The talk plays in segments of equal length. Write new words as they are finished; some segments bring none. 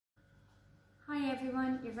Hi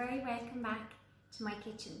everyone, you're very welcome back to my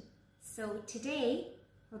kitchen. So today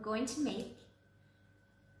we're going to make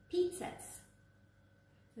pizzas.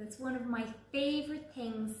 So it's one of my favorite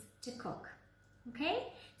things to cook.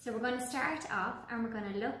 Okay, so we're going to start off and we're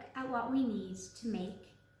going to look at what we need to make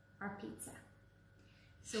our pizza.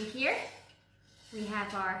 So here we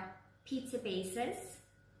have our pizza bases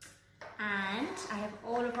and I have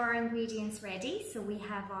all of our ingredients ready. So we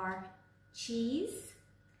have our cheese,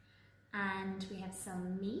 and we have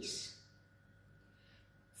some meat,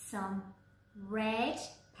 some red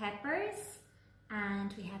peppers,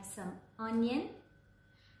 and we have some onion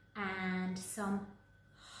and some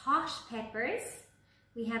hot peppers.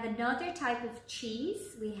 We have another type of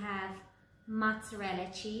cheese. We have mozzarella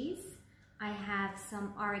cheese. I have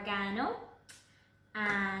some oregano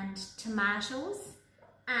and tomatoes,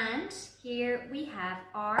 and here we have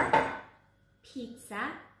our pizza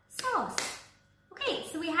sauce. Okay,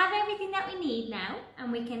 so we have everything that we need now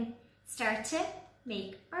and we can start to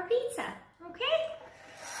make our pizza, okay?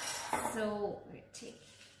 So we're going to take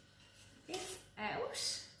this out,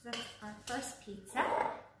 that's our first pizza,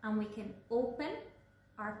 and we can open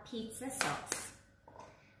our pizza sauce.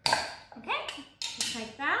 Okay, just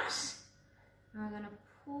like that. And we're going to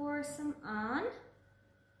pour some on.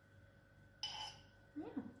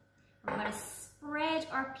 Yeah. We're going to spread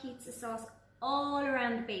our pizza sauce all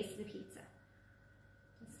around the base of the pizza.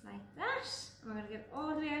 Just like that. And we're going to get all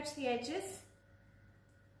the way out to the edges.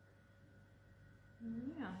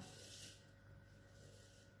 Yeah.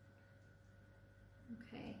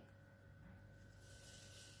 Okay.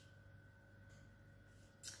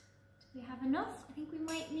 Do we have enough? I think we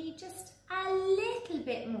might need just a little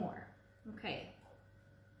bit more. Okay.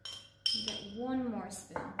 We'll get one more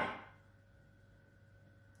spoon.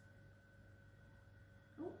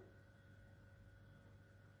 Oh.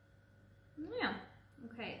 Yeah.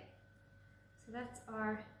 Okay, so that's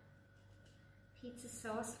our pizza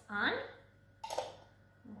sauce on.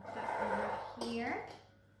 Put that over here.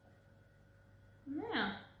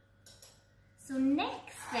 Now, so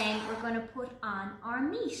next then we're going to put on our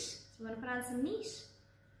meat. So we're going to put on some meat.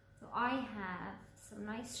 So I have some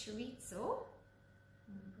nice chorizo.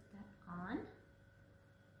 I'm going to put that on.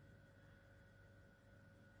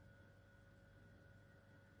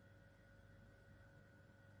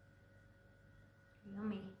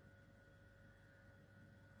 Yummy.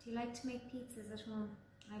 Do you like to make pizzas at home?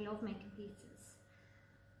 I love making pizzas.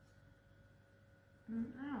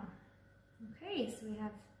 Oh. Okay, so we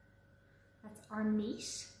have, that's our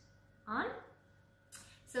meat on.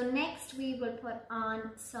 So next we will put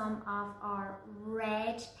on some of our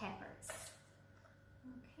red peppers.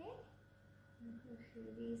 Okay, put a few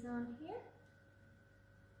of these on here.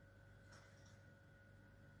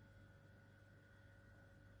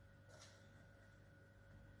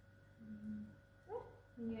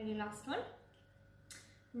 Nearly lost one.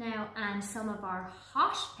 Now, and some of our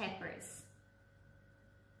hot peppers.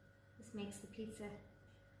 This makes the pizza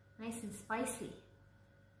nice and spicy.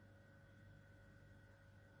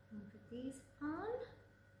 And put these on.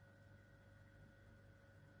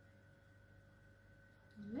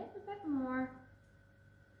 A little bit more.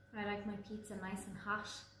 I like my pizza nice and hot.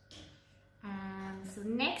 So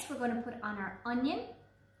next we're going to put on our onion.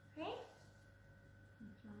 Okay.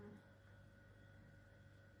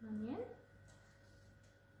 Onion.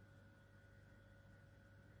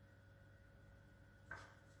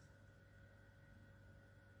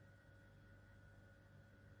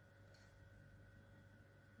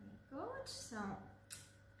 Very good. So,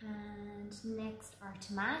 and next are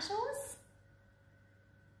tomatoes.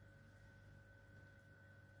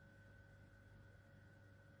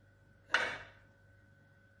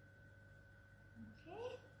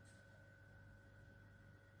 Okay.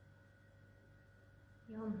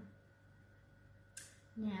 Yum.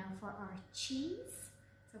 Now for our cheese.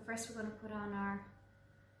 So first we're going to put on our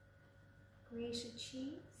grated cheese.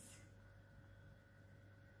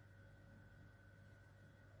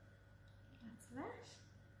 That's that.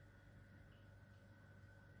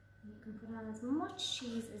 You can put on as much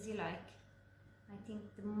cheese as you like. I think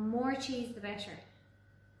the more cheese the better.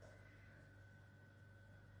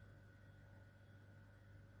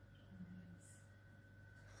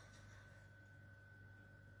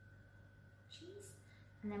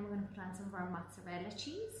 And then we're going to put on some of our mozzarella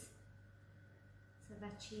cheese. So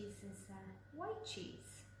that cheese is white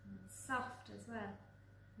cheese. And it's soft as well.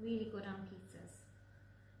 Really good on pizzas.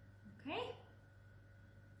 Okay.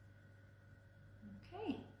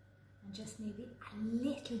 Okay. And just maybe a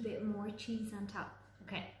little bit more cheese on top.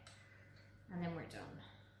 Okay. And then we're done.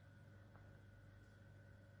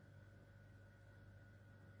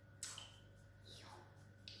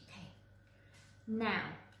 Now,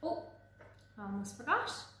 oh, almost forgot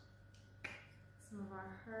some of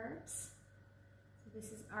our herbs. So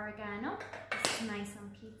this is oregano. This is nice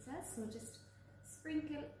on pizza, so just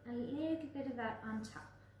sprinkle a little bit of that on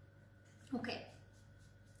top. Okay.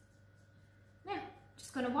 Now,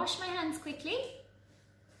 just going to wash my hands quickly.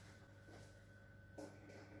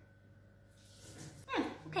 Yeah,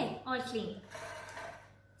 okay, all clean.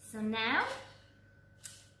 So now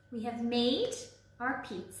we have made our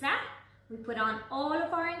pizza. We put on all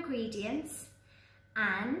of our ingredients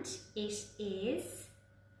and it is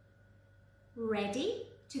ready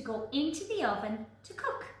to go into the oven to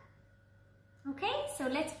cook. Okay, so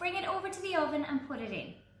let's bring it over to the oven and put it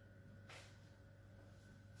in.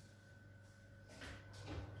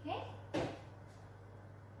 Okay.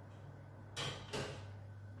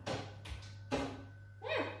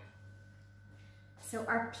 Now, so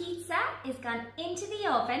our pizza is gone into the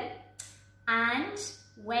oven, and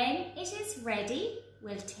when it is ready,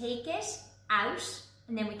 we'll take it out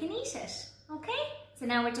and then we can eat it. Okay, so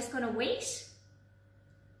now we're just going to wait.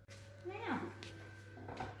 Now,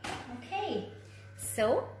 okay,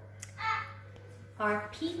 so our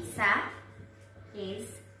pizza is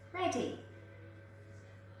ready.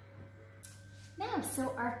 Now,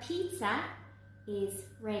 so our pizza is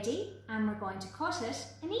ready and we're going to cut it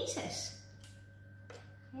and eat it.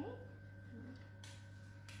 Okay.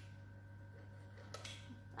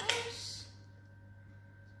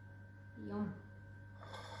 Yum.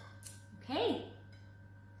 Okay.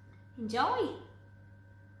 Enjoy.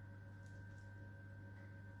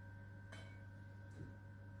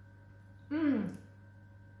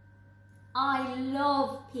 I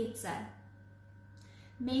love pizza.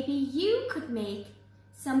 Maybe you could make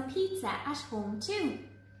some pizza at home too.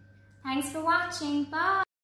 Thanks for watching. Bye.